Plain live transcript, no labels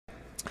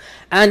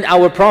And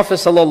our Prophet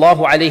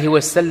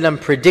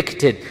ﷺ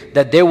predicted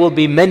that there will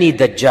be many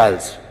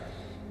Dajjals.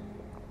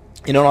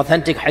 In an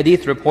authentic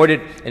hadith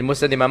reported in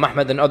Musnad Imam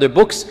Ahmad and other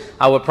books,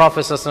 our Prophet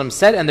ﷺ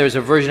said, and there is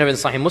a version of it in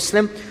Sahih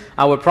Muslim,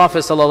 our Prophet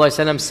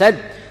ﷺ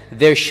said,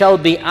 there shall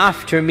be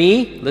after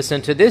me,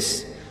 listen to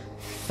this,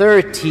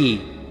 30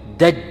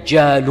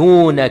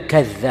 Dajjalun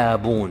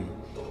Kadhabun.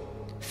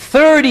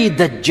 30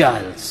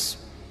 Dajjals.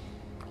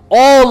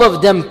 All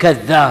of them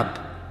Kadhab.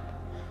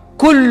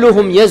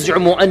 كلهم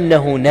يزعم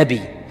أنه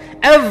نبي.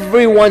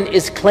 Everyone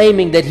is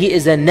claiming that he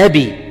is a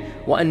Nabi.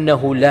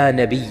 وأنه لا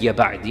نبي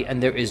بعدي.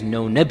 And there is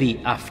no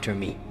Nabi after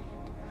me.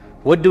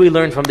 What do we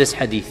learn from this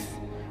hadith?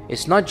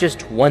 It's not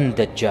just one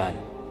Dajjal.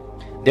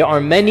 There are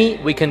many,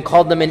 we can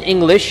call them in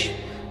English,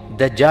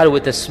 Dajjal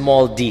with a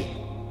small d.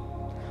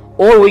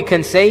 Or we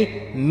can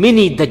say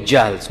mini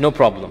Dajjals, no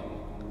problem.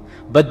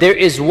 But there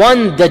is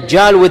one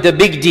Dajjal with a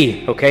big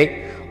D,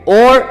 okay?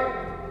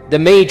 Or the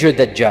major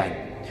Dajjal.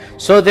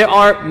 So there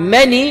are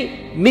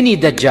many mini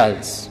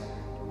Dajjals.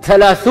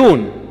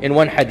 Thalathun in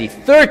one hadith.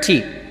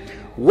 30.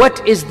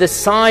 What is the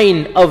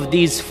sign of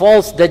these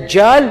false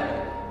Dajjal?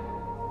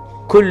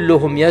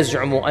 Kulluhum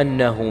yaz'umu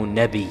annahu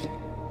Nabi.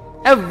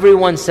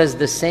 Everyone says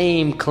the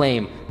same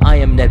claim. I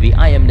am Nabi,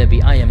 I am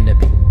Nabi, I am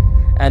Nabi.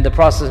 And the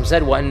Prophet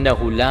said, وَأَنَّهُ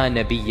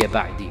لَا نَبِيَّ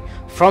بَعْدِي.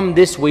 From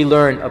this we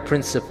learn a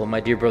principle, my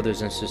dear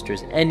brothers and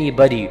sisters.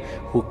 Anybody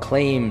who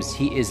claims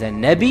he is a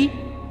Nabi,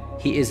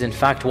 he is in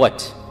fact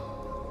what?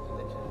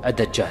 A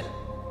Dajjal.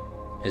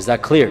 Is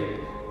that clear?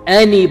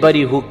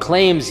 Anybody who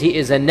claims he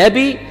is a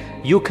Nabi,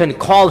 you can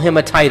call him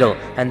a title.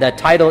 And that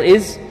title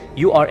is,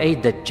 you are a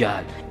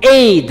Dajjal.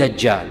 A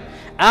Dajjal.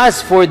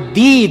 As for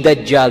the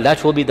Dajjal,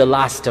 that will be the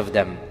last of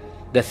them.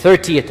 The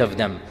 30th of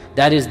them.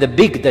 That is the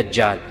big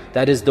Dajjal.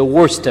 That is the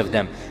worst of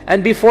them.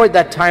 And before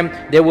that time,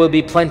 there will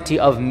be plenty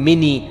of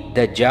mini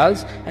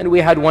Dajjals. And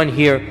we had one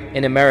here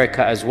in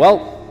America as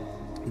well.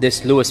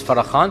 This Louis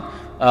Farrakhan.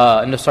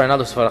 No, sorry, not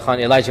Louis Farrakhan,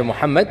 Elijah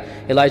Muhammad.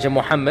 Elijah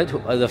Muhammad,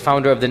 the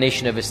founder of the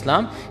Nation of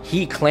Islam,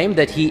 he claimed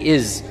that he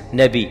is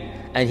Nabi.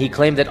 And he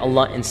claimed that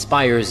Allah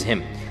inspires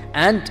him.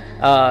 And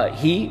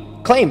he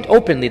claimed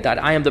openly that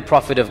I am the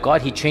Prophet of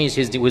God. He changed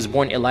he was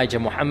born Elijah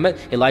Muhammad,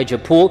 Elijah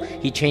Poole.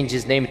 He changed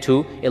his name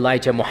to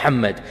Elijah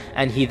Muhammad.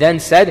 And he then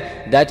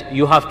said that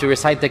you have to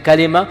recite the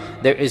kalima,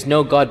 there is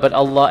no God but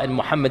Allah and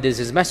Muhammad is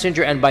his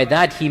messenger. And by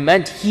that he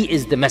meant he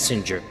is the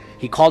messenger.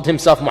 He called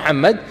himself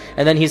Muhammad.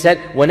 And then he said,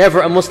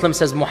 whenever a Muslim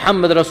says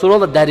Muhammad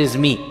Rasulullah, that is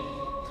me.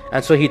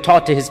 And so he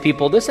taught to his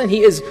people this, and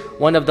he is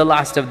one of the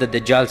last of the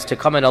Dajjals to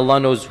come, and Allah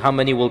knows how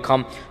many will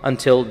come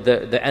until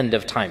the end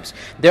of times.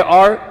 There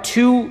are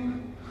two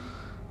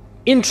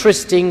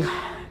interesting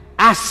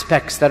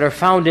aspects that are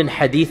found in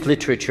hadith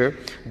literature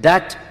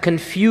that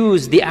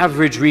confuse the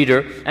average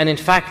reader, and in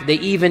fact they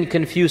even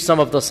confuse some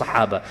of the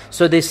Sahaba.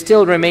 So they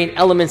still remain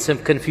elements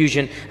of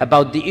confusion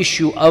about the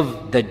issue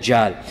of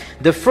Dajjal.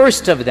 The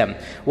first of them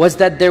was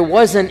that there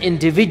was an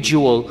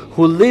individual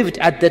who lived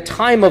at the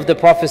time of the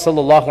Prophet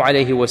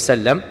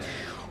ﷺ,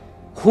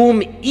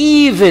 whom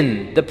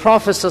even the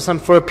Prophet ﷺ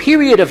for a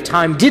period of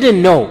time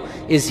didn't know,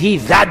 is he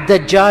that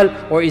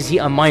Dajjal or is he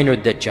a minor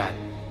Dajjal?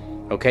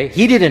 Okay,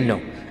 he didn't know.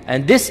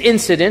 And this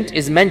incident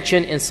is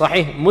mentioned in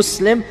Sahih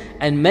Muslim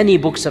and many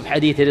books of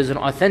hadith. It is an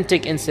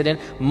authentic incident.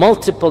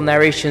 Multiple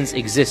narrations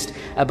exist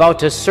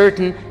about a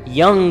certain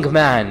young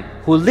man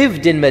who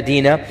lived in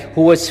Medina,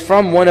 who was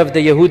from one of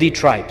the Yahudi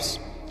tribes.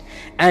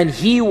 And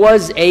he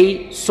was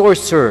a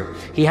sorcerer.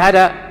 He had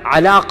a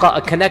alaqa,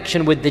 a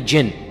connection with the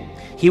jinn.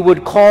 He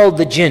would call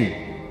the jinn.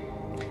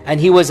 And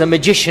he was a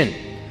magician.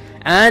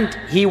 And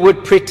he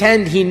would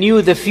pretend he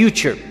knew the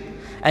future.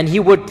 And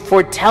he would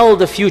foretell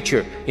the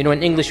future. You know,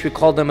 in English we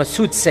call them a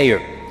soothsayer.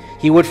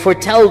 He would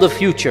foretell the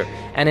future.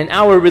 And in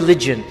our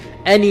religion,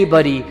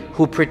 anybody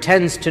who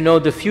pretends to know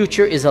the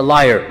future is a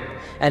liar.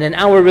 And in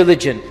our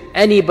religion,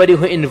 anybody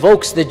who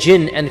invokes the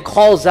jinn and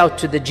calls out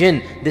to the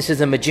jinn, this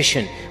is a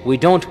magician. We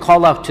don't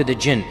call out to the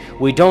jinn.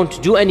 We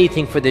don't do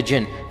anything for the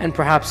jinn. And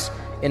perhaps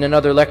in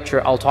another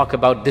lecture, I'll talk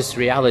about this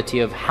reality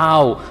of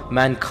how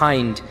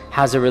mankind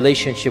has a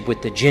relationship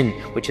with the jinn,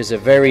 which is a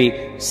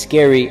very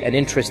scary and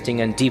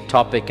interesting and deep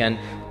topic, and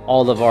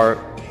all of our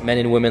men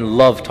and women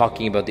love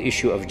talking about the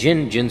issue of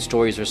jinn. Jinn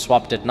stories are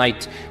swapped at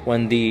night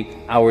when the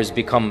hours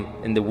become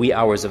in the wee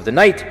hours of the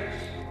night.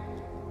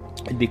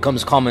 It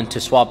becomes common to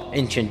swap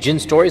ancient jinn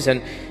stories,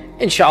 and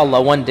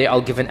inshallah one day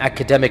I'll give an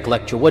academic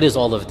lecture. What is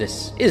all of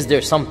this? Is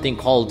there something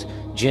called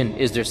jinn?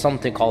 Is there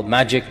something called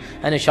magic?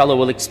 And inshallah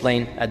we'll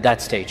explain at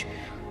that stage.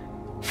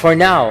 For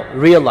now,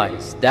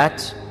 realize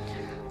that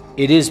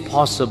it is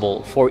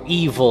possible for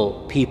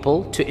evil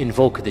people to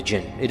invoke the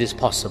jinn. It is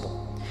possible.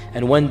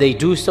 And when they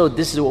do so,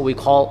 this is what we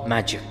call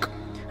magic.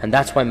 And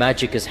that's why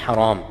magic is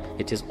haram.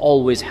 It is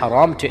always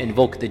haram to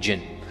invoke the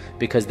jinn,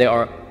 because they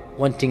are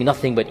wanting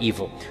nothing but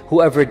evil.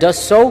 Whoever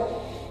does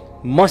so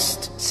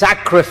must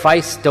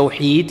sacrifice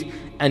tawheed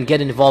and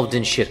get involved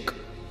in shirk.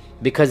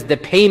 Because the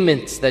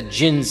payments that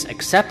jinns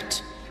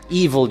accept,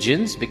 evil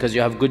jinns, because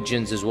you have good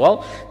jinns as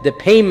well, the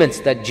payments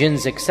that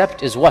jinns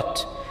accept is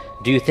what?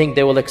 Do you think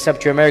they will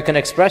accept your American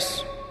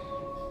Express?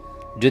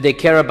 Do they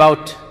care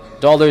about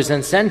dollars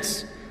and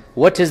cents?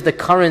 What is the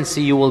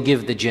currency you will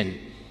give the jinn?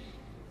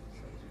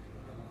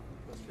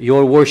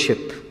 Your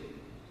worship.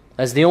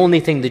 That's the only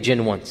thing the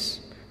jinn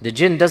wants. The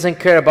jinn doesn't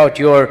care about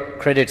your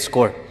credit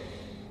score.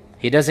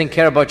 He doesn't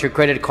care about your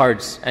credit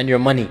cards and your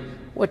money.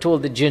 What will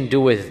the jinn do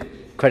with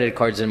credit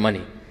cards and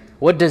money?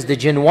 What does the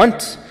jinn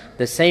want?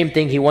 The same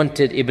thing he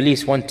wanted,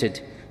 Iblis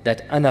wanted,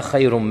 that أَنَا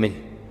خَيْرٌ مِّن.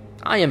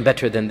 I am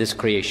better than this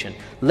creation.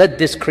 Let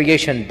this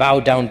creation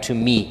bow down to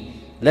me.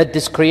 Let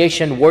this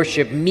creation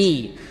worship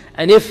me.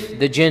 And if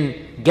the jinn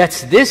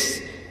gets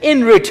this,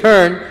 in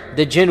return,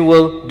 the jinn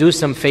will do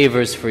some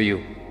favors for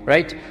you,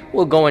 right?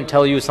 We'll go and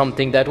tell you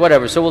something that,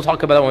 whatever. So we'll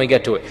talk about that when we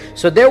get to it.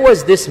 So there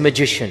was this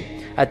magician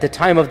at the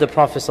time of the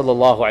Prophet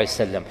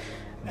ﷺ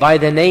by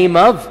the name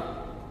of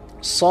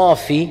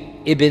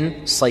Safi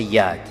ibn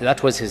Sayyad.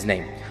 That was his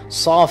name.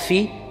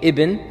 Safi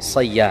ibn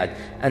Sayyad.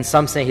 And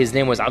some say his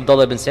name was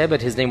Abdullah ibn Sayyad,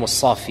 but his name was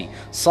Safi.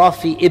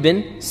 Safi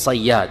ibn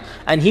Sayyad.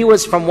 And he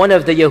was from one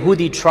of the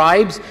Yahudi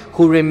tribes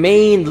who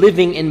remained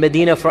living in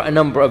Medina for a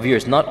number of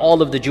years. Not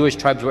all of the Jewish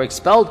tribes were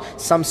expelled.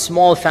 Some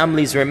small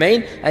families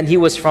remained. And he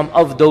was from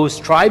of those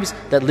tribes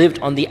that lived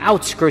on the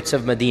outskirts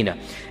of Medina.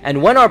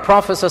 And when our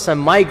Prophet ﷺ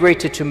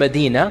migrated to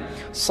Medina,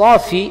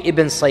 Safi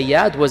ibn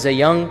Sayyad was a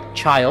young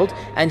child.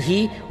 And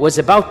he was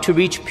about to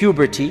reach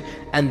puberty.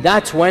 And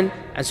that's when,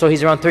 and so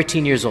he's around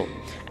 13 years old.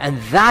 And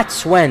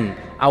that's when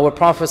our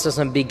Prophet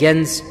ﷺ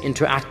begins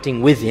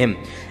interacting with him.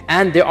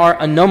 And there are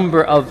a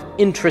number of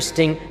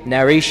interesting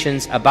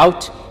narrations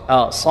about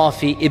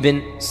Safi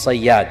ibn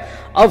Sayyad.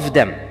 Of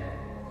them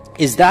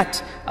is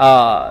that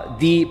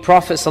the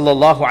Prophet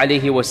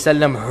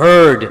ﷺ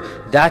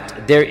heard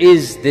that there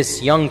is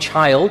this young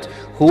child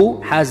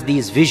who has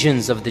these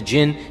visions of the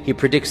jinn. He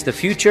predicts the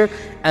future.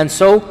 And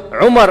so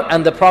Umar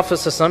and the Prophet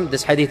ﷺ,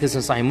 this hadith is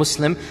in Sahih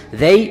Muslim,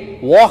 they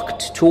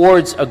walked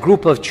towards a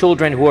group of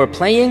children who were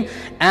playing,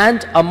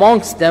 and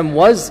amongst them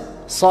was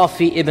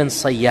Safi ibn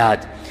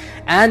Sayyad.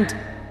 And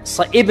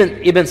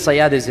Ibn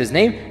Sayyad is his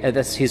name.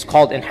 He's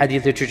called in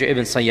hadith literature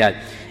Ibn Sayyad.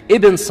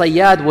 Ibn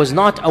Sayyad was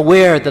not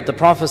aware that the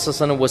Prophet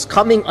ﷺ was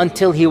coming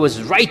until he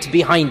was right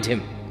behind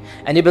him.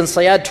 And Ibn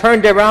Sayyad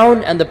turned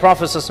around and the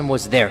Prophet ﷺ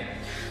was there.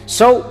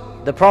 So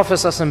the Prophet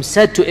ﷺ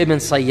said to Ibn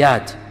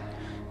Sayyad,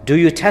 do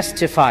you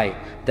testify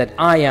that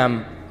I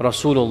am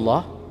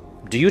Rasulullah?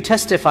 Do you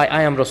testify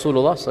I am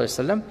Rasulullah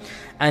ﷺ?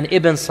 And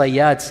Ibn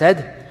Sayyad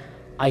said,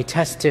 I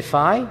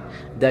testify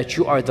that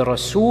you are the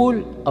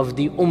Rasul of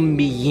the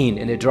Ummiyin,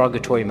 in a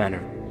derogatory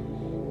manner.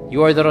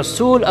 You are the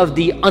Rasul of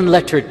the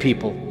unlettered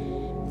people.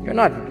 You're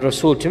not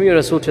Rasul to me, you're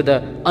Rasul to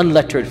the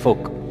unlettered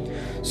folk.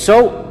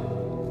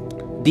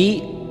 So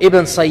the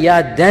Ibn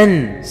Sayyad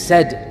then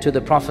said to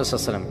the Prophet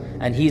ﷺ,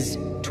 and he's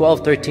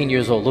 12, 13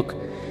 years old, look,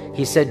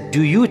 he said,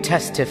 do you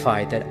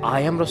testify that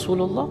I am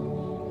Rasulullah?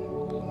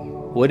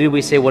 What did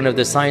we say? One of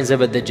the signs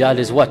of a Dajjal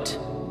is what?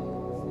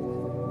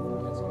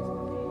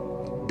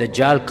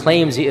 Dajjal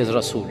claims he is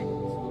Rasul,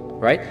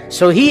 right?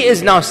 So he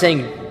is now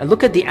saying, and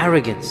look at the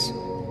arrogance.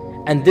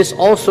 And this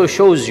also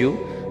shows you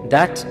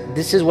that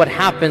this is what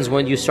happens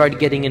when you start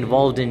getting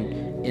involved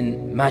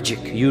in magic.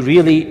 You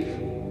really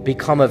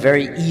become a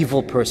very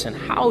evil person.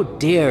 How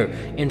dare,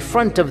 in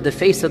front of the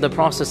face of the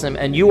Prophet,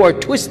 and you are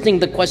twisting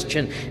the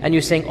question and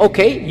you're saying,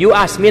 okay, you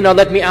ask me, now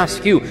let me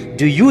ask you,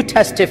 do you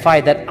testify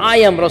that I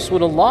am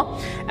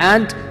Rasulullah?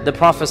 And the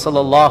Prophet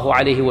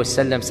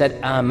ﷺ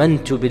said,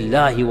 Amantu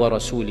billahi wa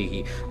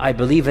rasulihi. I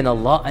believe in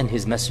Allah and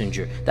His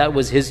Messenger. That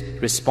was his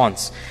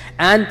response.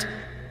 And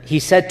he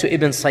said to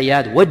Ibn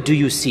Sayyad, what do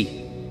you see?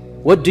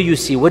 What do you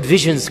see? What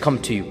visions come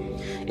to you?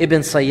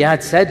 Ibn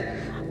Sayyad said,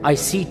 I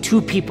see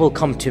two people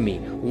come to me.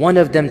 One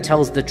of them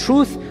tells the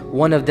truth,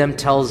 one of them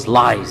tells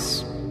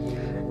lies.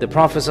 The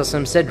Prophet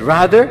ﷺ said,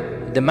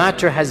 rather, the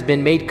matter has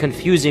been made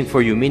confusing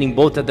for you, meaning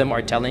both of them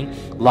are telling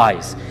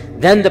lies.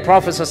 Then the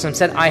Prophet ﷺ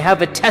said, I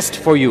have a test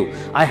for you.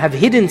 I have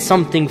hidden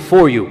something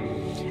for you.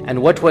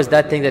 And what was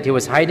that thing that he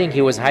was hiding?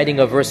 He was hiding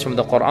a verse from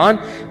the Quran,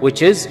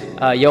 which is,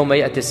 يَوْمَ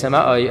يَأْتِ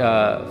السَّمَاء,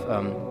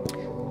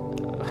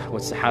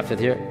 what's the hafidh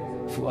here?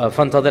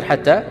 فَانْتَظِرْ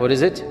حَتَّى, what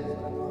is it?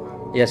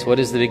 Yes, what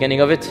is the beginning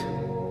of it?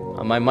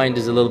 My mind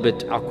is a little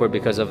bit awkward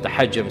because of the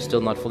Hajj. I'm still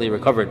not fully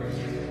recovered.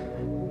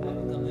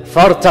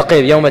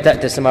 فَارْتَقِبْ يَوْمَ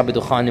تَأْتِ السَّمَاءُ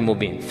بِدُخَانٍ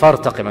مُبِينٍ.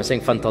 فَارْتَقِبْ, I'm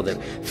saying فَانْتَظِرْ.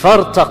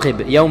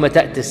 فَارْتَقِبْ يَوْمَ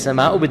تَأْتِ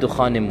السَّمَاءُ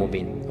بِدُخَانٍ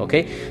مُبِينٍ.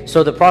 Okay,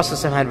 so the Prophet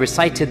had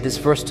recited this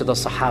verse to the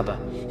Sahaba,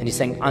 and he's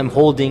saying, I'm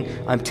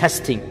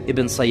testing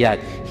Ibn Sayyad.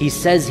 He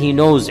says he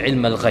knows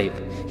ilm al-ghayb.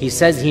 He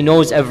says he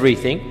knows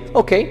everything.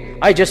 Okay,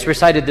 I just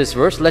recited this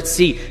verse. Let's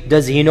see,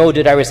 does he know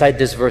did I recite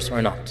this verse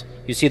or not?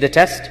 You see the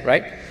test,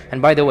 right?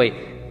 And by the way,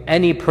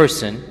 any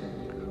person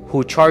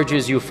who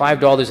charges you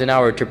 $5 an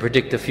hour to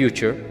predict the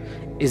future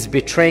is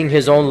betraying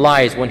his own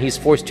lies when he's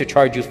forced to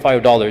charge you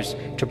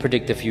 $5 to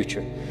predict the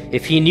future.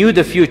 If he knew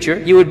the future,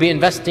 he would be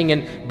investing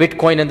in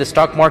Bitcoin and the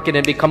stock market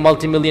and become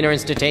multimillionaire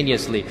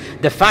instantaneously.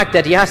 The fact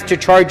that he has to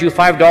charge you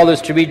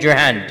 $5 to read your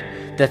hand,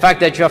 the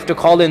fact that you have to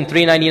call in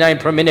 $3.99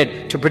 per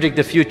minute to predict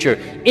the future,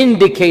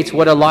 indicates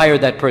what a liar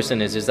that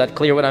person is. Is that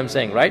clear what I'm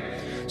saying, right?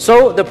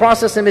 So the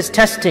Prophet is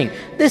testing.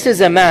 This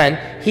is a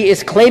man, he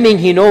is claiming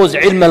he knows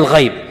ilm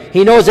al-ghayb.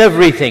 He knows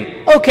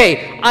everything.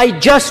 Okay, I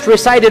just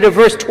recited a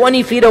verse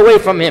 20 feet away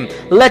from him.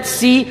 Let's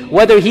see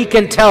whether he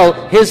can tell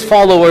his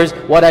followers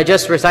what I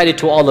just recited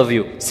to all of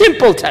you.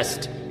 Simple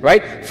test.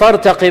 Right?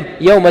 فَارْتَقِبْ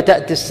يَوْمَ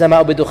تَأْتِ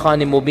السَّمَاءُ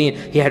بِدُخَانٍ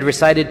مُبِينٍ. He had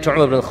recited to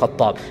Umar ibn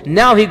al-Khattab.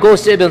 Now he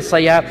goes to Ibn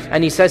Sayyad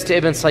and he says to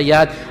Ibn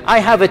Sayyad, I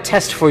have a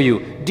test for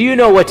you. Do you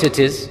know what it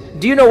is?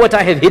 Do you know what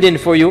I have hidden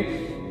for you?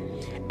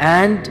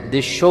 And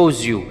this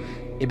shows you,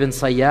 Ibn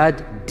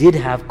Sayyad did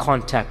have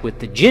contact with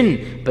the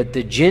jinn, but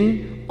the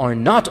jinn are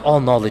not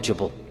all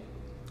knowledgeable.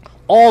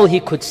 All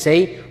he could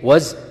say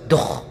was,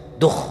 dukh,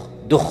 dukh,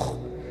 dukh.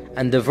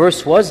 And the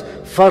verse was,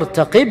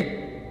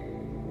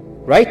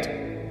 فَارْتَقِبْ. Right?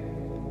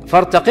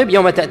 فَارْتَقِبْ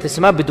يَوْمَ تَأْتِ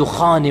السَّمَاءُ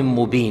بِدُخَانٍ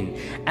مُبِينٍ.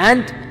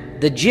 And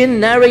the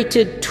jinn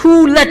narrated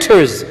 2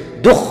 letters,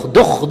 dukh,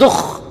 dukh,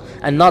 dukh,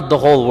 and not the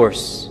whole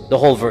verse. The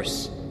whole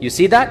verse. You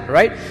see that,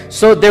 right?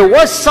 So there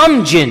was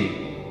some jinn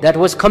that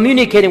was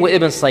communicating with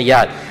Ibn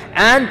Sayyad,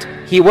 and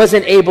he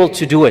wasn't able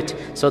to do it.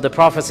 So the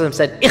Prophet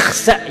said,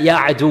 إِخْسَأْ يَا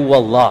عَدُوَّ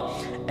اللَّهِ.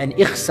 And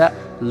إِخْسَأْ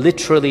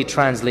literally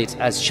translates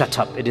as shut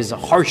up. It is a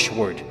harsh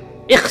word.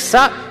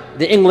 إِخْسَأْ,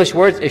 the English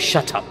word is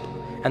shut up.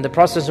 And the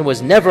Prophet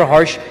was never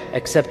harsh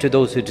except to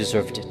those who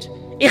deserved it.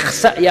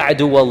 إِخْسَأْ يَا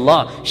عَدُوَّ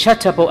اللَّهِ.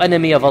 Shut up, O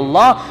enemy of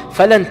Allah.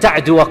 فَلَن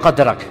تَعْدُوَ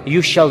قَدْرَكَ.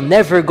 You shall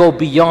never go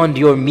beyond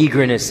your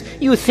meagerness.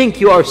 You think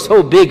you are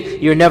so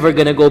big, you're never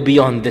going to go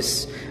beyond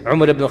this.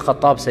 Umar ibn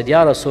al-Khattab said,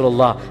 Ya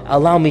Rasulullah,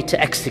 allow me to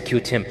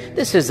execute him.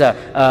 This is a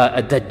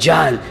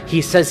Dajjal.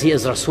 He says he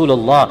is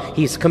Rasulullah.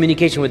 He's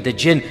communication with the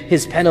jinn.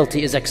 His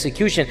penalty is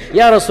execution.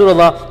 Ya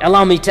Rasulullah,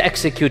 allow me to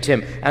execute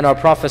him. And our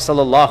Prophet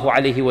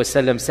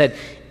ﷺ said,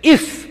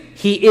 if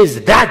he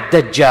is that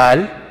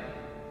Dajjal,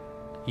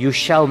 you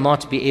shall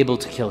not be able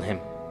to kill him.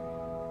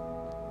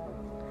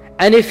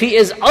 And if he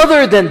is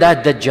other than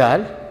that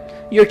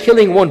Dajjal, your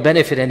killing won't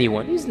benefit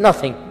anyone. He's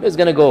nothing. He's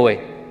going to go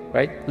away.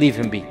 Right? Leave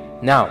him be.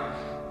 Now,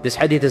 this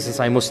hadith is in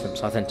Sahih Muslim,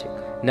 it's authentic.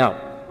 Now,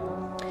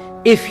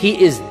 if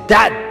he is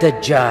that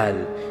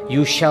Dajjal,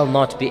 you shall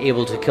not be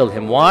able to kill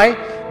him. Why?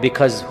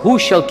 Because who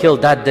shall kill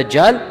that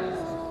Dajjal?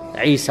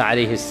 Isa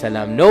alayhi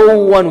salam. No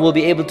one will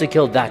be able to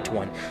kill that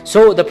one.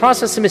 So the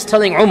Prophet is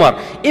telling Umar,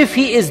 if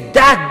he is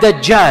that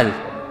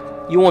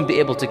Dajjal, you won't be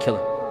able to kill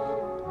him.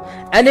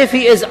 And if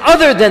he is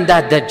other than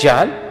that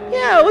Dajjal,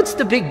 yeah, what's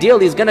the big deal?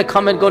 He's going to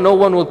come and go, no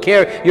one will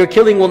care. Your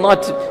killing will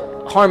not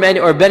harm any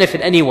or benefit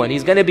anyone.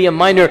 He's going to be a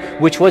minor,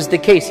 which was the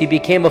case. He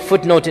became a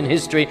footnote in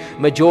history.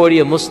 Majority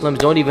of Muslims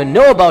don't even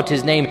know about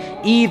his name,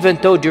 even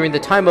though during the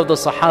time of the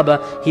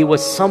Sahaba, he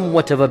was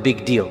somewhat of a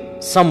big deal.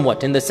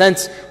 Somewhat, in the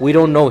sense, we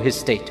don't know his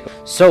state.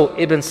 So,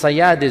 Ibn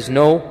Sayyad is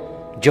no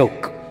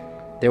joke.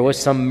 There was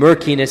some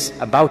murkiness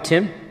about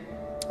him,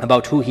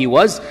 about who he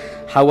was.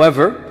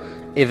 However,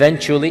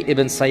 eventually,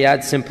 Ibn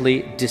Sayyad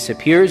simply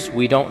disappears.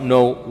 We don't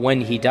know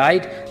when he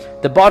died.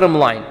 The bottom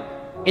line,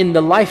 in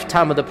the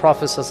lifetime of the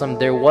Prophet ﷺ,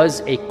 there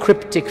was a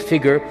cryptic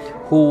figure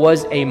who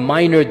was a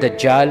minor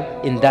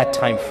Dajjal in that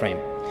time frame.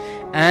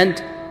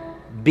 And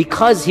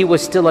because he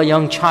was still a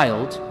young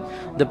child,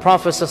 the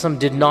Prophet ﷺ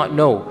did not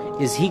know,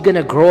 is he going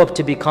to grow up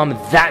to become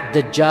that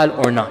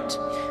Dajjal or not?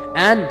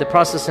 And the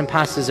Prophet ﷺ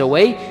passes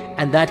away,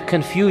 and that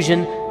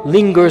confusion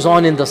lingers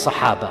on in the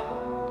Sahaba.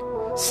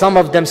 Some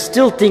of them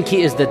still think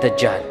he is the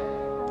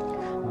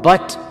Dajjal.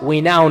 But we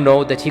now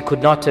know that he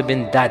could not have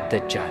been that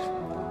Dajjal.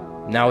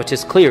 Now it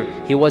is clear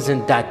he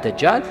wasn't that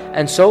Dajjal,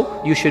 and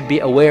so you should be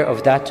aware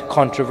of that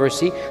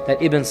controversy,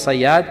 that Ibn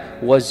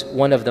Sayyad was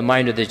one of the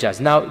minor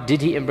Dajjals. Now,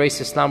 did he embrace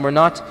Islam or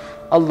not?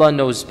 Allah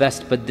knows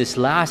best, but this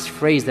last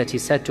phrase that he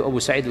said to Abu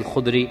Sa'id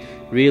al-Khudri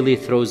really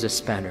throws a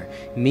spanner.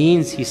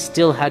 Means he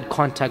still had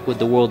contact with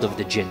the world of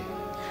the jinn,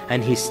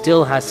 and he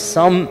still has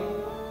some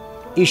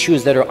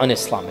issues that are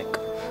un-Islamic.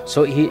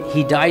 So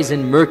he dies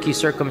in murky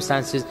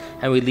circumstances,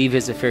 and we leave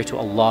his affair to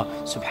Allah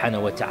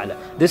subhanahu wa ta'ala.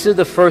 This is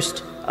the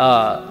first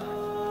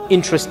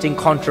interesting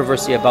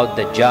controversy about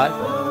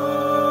Dajjal.